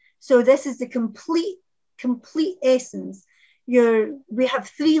body. So this is the complete essence. We have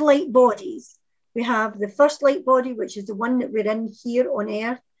 3 light bodies. We have the first light body, which is the one that we're in here on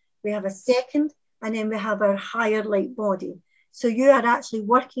Earth. We have a second, and then we have our higher light body. So you are actually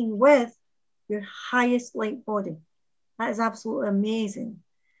working with your highest light body. That is absolutely amazing.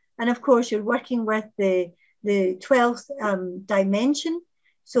 And of course, you're working with the 12th dimension.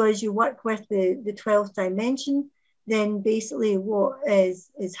 So as you work with the 12th dimension, then basically what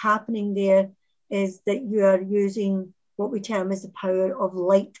is happening there is that you are using what we term as the power of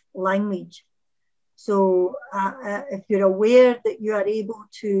light language. So if you're aware that you are able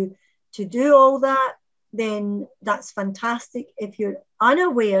to do all that, then that's fantastic. If you're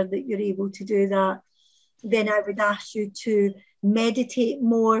unaware that you're able to do that, then I would ask you to meditate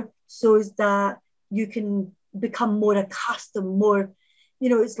more so that you can become more accustomed, more,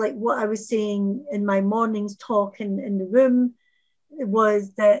 it's like what I was saying in my morning's talk in the room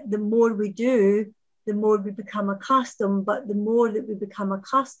was that the more we do, the more we become accustomed, but the more that we become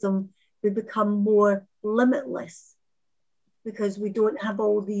accustomed, we become more limitless because we don't have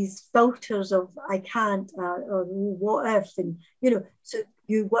all these filters of I can't or what if, and so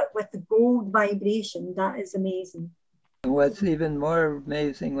you work with the gold vibration. That is amazing. What's even more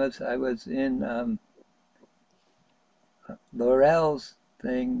amazing was I was in Laurel's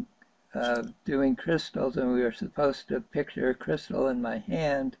thing doing crystals, and we were supposed to picture a crystal in my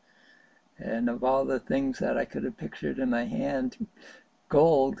hand, and of all the things that I could have pictured in my hand,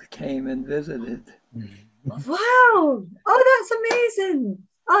 gold came and visited. Wow! Oh, that's amazing!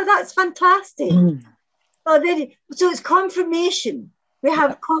 Oh, that's fantastic! Oh, so it's confirmation. We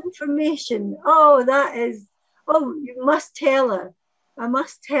have confirmation. Oh, that is. Oh, you must tell her. I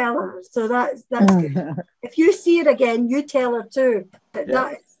must tell her. So that's good. If you see her again, you tell her too. But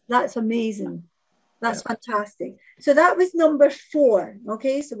that's amazing. That's fantastic. So that was number 4.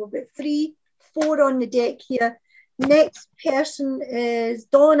 Okay, so we've got 3, 4 on the deck here. Next person is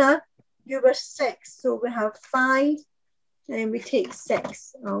Donna. You were 6, so we have 5, and we take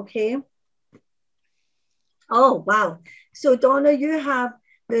 6. Okay. Oh wow! So Donna, you have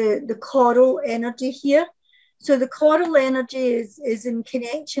the coral energy here. So the coral energy is in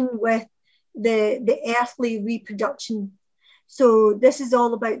connection with the earthly reproduction. So this is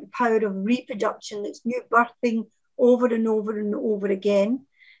all about the power of reproduction. It's new birthing over and over and over again.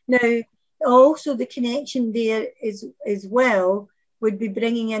 Now, also the connection there is as well would be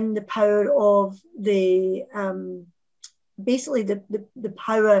bringing in the power of the basically the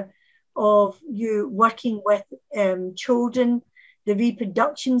power of you working with children, the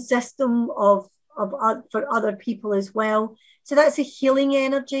reproduction system for other people as well. So that's a healing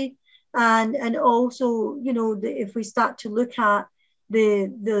energy. And also, if we start to look at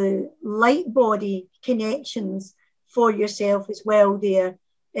the light body connections for yourself as well, there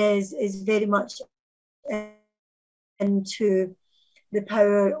is very much into the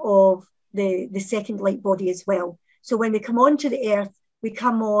power of the second light body as well. So when we come onto the earth, we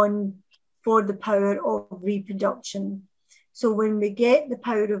come on for the power of reproduction. So when we get the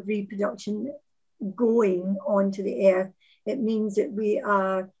power of reproduction going onto the earth, it means that we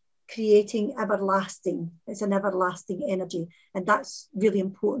are creating everlasting. It's an everlasting energy, and that's really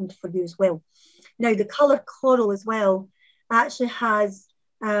important for you as well. Now, the color coral as well actually has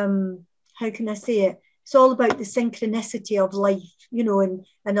how can I say it? It's all about the synchronicity of life, you know,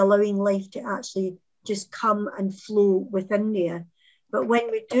 and allowing life to actually just come and flow within there. But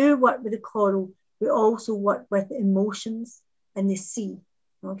when we do work with the coral, we also work with emotions and the sea.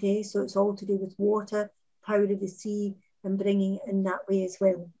 Okay, so it's all to do with water, power of the sea, and bringing it in that way as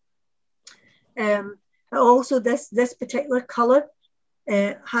well. Also, this particular color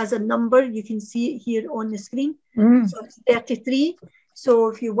has a number. You can see it here on the screen. So it's 33. So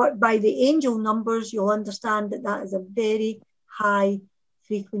if you work by the angel numbers, you'll understand that that is a very high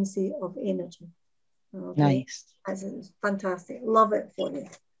frequency of energy. Okay. Nice. That's fantastic. Love it for you.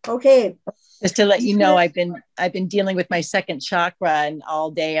 Okay. Just to let you know, I've been dealing with my second chakra, and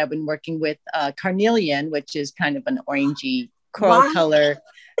all day I've been working with carnelian, which is kind of an orangey coral color.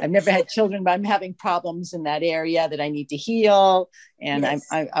 I've never had children, but I'm having problems in that area that I need to heal. And yes.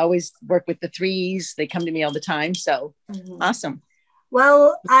 I always work with the threes. They come to me all the time. So awesome.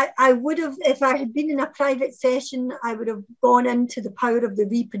 Well, I would have, if I had been in a private session, I would have gone into the power of the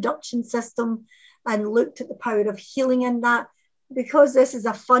reproduction system and looked at the power of healing in that. Because this is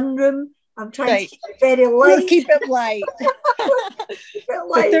a fun room, I'm trying to keep it very light. We'll keep it light. Keep it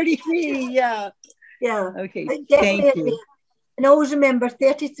light. 33, yeah. Yeah. Okay, thank you. Anyway. And always remember,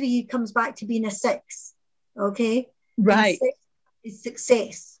 33 comes back to being a 6, okay? Right. And 6 is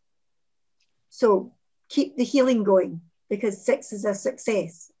success. So keep the healing going, because 6 is a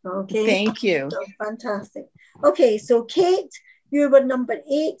success, okay? Thank you. So, fantastic. Okay, so Kate, you were number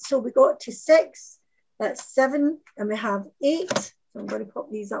 8, so we got to 6. That's 7, and we have 8. So I'm going to pop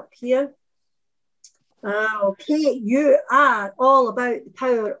these up here. Okay, you are all about the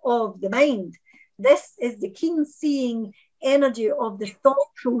power of the mind. This is the keen seeing energy of the thought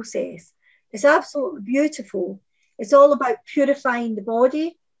process. It's absolutely beautiful. It's all about purifying the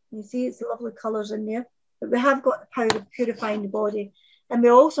body. You see, it's lovely colours in there. But we have got the power of purifying the body. And we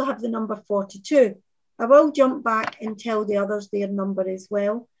also have the number 42. I will jump back and tell the others their number as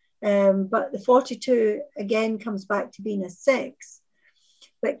well. But the 42 again comes back to being a 6,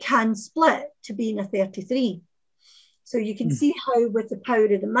 but can split to being a 33. So you can see how with the power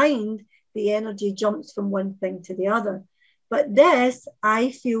of the mind, the energy jumps from one thing to the other. But this, I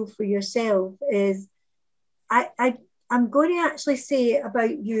feel for yourself, is I'm going to actually say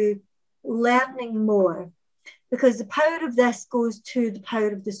about you learning more, because the power of this goes to the power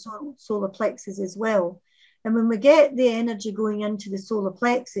of the solar plexus as well. And when we get the energy going into the solar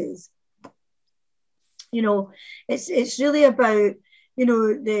plexus, you know, it's really about, you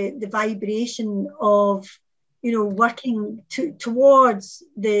know, the vibration of, you know, working towards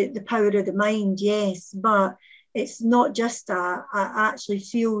the power of the mind, yes, but it's not just that. I actually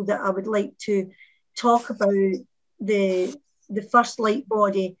feel that I would like to talk about the first light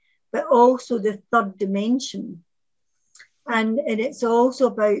body, but also the third dimension. And it's also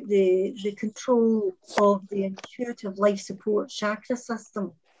about the control of the intuitive life support chakra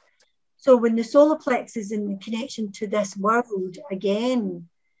system. So when the solar plexus is in connection to this world again,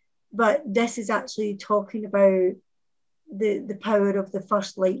 but this is actually talking about the power of the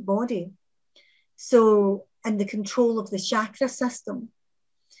first light body. So, and the control of the chakra system.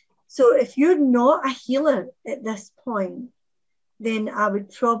 So if you're not a healer at this point, then I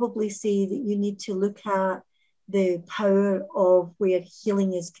would probably say that you need to look at the power of where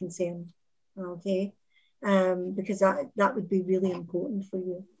healing is concerned, okay? Because that would be really important for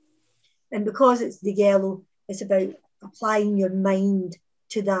you. And because it's the yellow, it's about applying your mind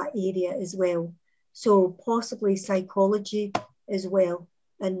to that area as well. So possibly psychology as well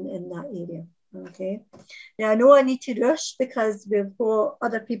in that area, okay? Now I know I need to rush because we've got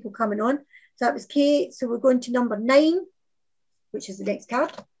other people coming on. So that was Kate. So we're going to number 9, which is the next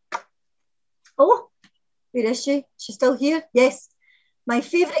card. Oh, where is she? She's still here? Yes. My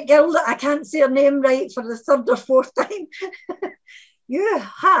favourite girl that I can't say her name right for the 3rd or 4th time. You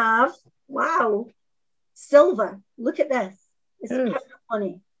have, wow, silver. Look at this. It's the power of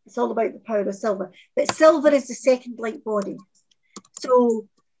money. It's all about the power of silver. But silver is the second light body. So,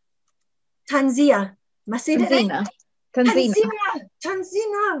 Tanzia. Am I saying it right?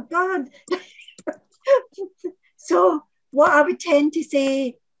 Tanzina, God. So, what I would tend to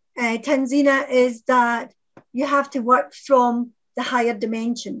say, Tanzina, is that you have to work from the higher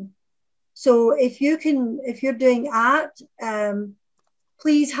dimension. So if you're doing art,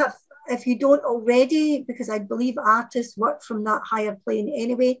 please have, if you don't already, because I believe artists work from that higher plane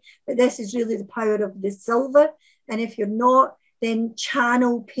anyway, but this is really the power of the silver. And if you're not, then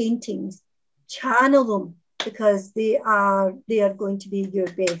channel paintings, channel them, because they are going to be your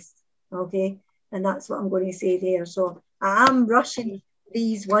best, okay? And that's what I'm going to say there. So I am rushing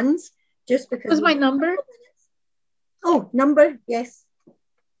these ones just because. What's my number? Oh, number, yes.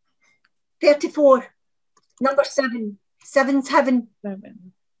 34, number 7. 7's heaven.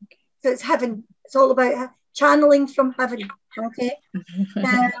 7. So it's heaven. It's all about channeling from heaven. Okay.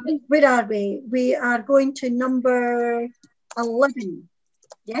 Where are we? We are going to number 11.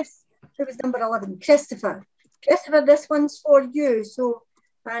 Yes. Who was number 11? Christopher. Christopher, this one's for you. So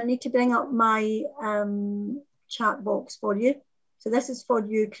I need to bring up my chat box for you. So this is for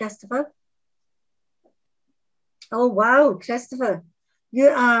you, Christopher. Oh, wow, Christopher. You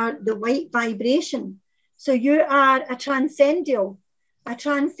are the white vibration. So you are a transcendental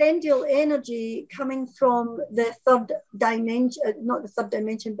energy coming from the third dimension, not the third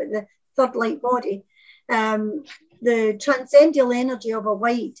dimension, but the third light body. The transcendental energy of a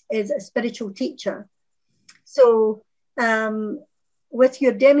white is a spiritual teacher. So with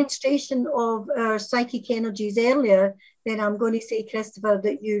your demonstration of our psychic energies earlier, then I'm going to say, Christopher,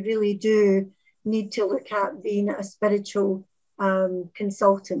 that you really do need to look at being a spiritual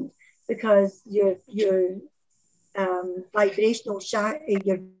consultant, because your vibrational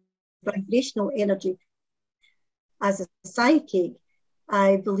energy as a psychic,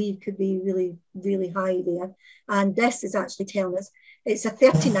 I believe, could be really, really high there. And this is actually telling us it's a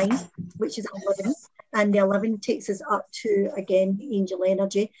 39, which is 11. And the 11 takes us up to, again, the angel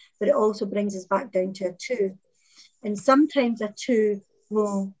energy, but it also brings us back down to a 2. And sometimes a 2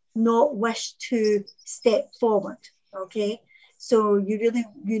 will not wish to step forward, okay? So you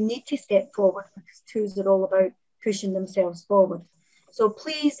need to step forward, because 2s are all about pushing themselves forward. So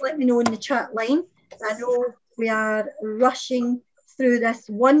please let me know in the chat line. I know we are rushing through this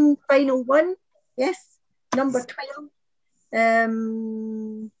one final one. Yes, number 12.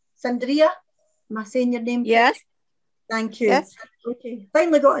 Sandria, am I saying your name? Yes. Thank you. Yes. Okay,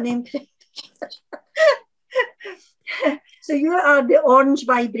 finally got a name correct. So you are the orange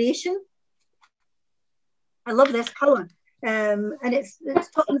vibration. I love this color. And it's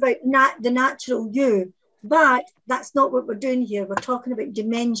talking about the natural you, but that's not what we're doing here. We're talking about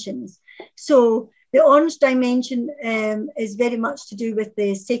dimensions. So the orange dimension is very much to do with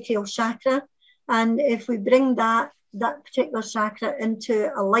the sacral chakra. And if we bring that particular chakra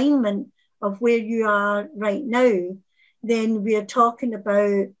into alignment of where you are right now, then we are talking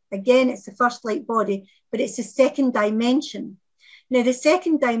about, again, it's the first light body, but it's the second dimension. Now, the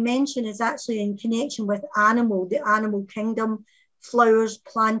second dimension is actually in connection with the animal kingdom, flowers,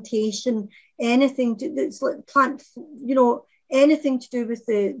 plantation, anything that's like plant, anything to do with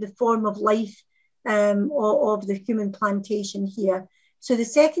the form of life of the human plantation here. So the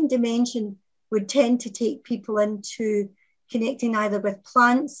second dimension would tend to take people into connecting either with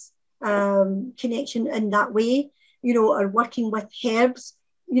plants, connection in that way, or working with herbs,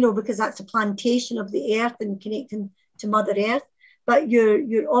 because that's a plantation of the earth and connecting to Mother Earth. But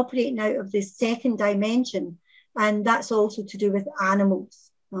you're operating out of the second dimension, and that's also to do with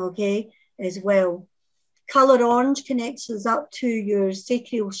animals, okay, as well. Color orange connects us up to your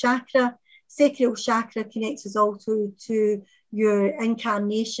sacral chakra. Sacral chakra connects us also to your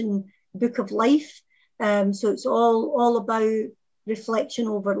incarnation book of life. So it's all about reflection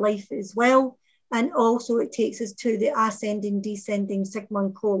over life as well. And also it takes us to the ascending, descending sigma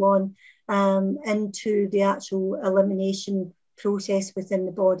and colon, into the actual elimination process within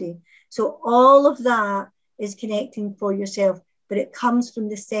the body. So all of that is connecting for yourself, but it comes from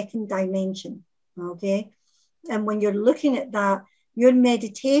the second dimension, okay? And when you're looking at that, your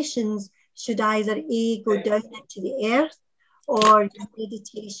meditations should either go down into the earth, or your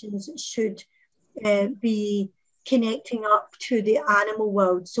meditations should be connecting up to the animal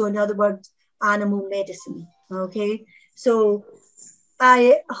world. So in other words, animal medicine, okay? So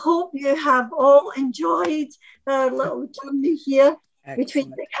I hope you have all enjoyed our little journey here. Excellent. Between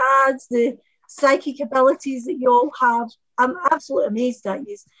the cards, the psychic abilities that you all have. I'm absolutely amazed at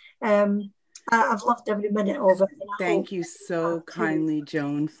you. I've loved every minute of it. Thank you so kindly,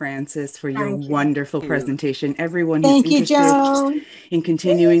 Joanfrances, for your wonderful presentation. Everyone who's interested in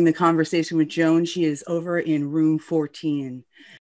continuing the conversation with Joan, she is over in room 14.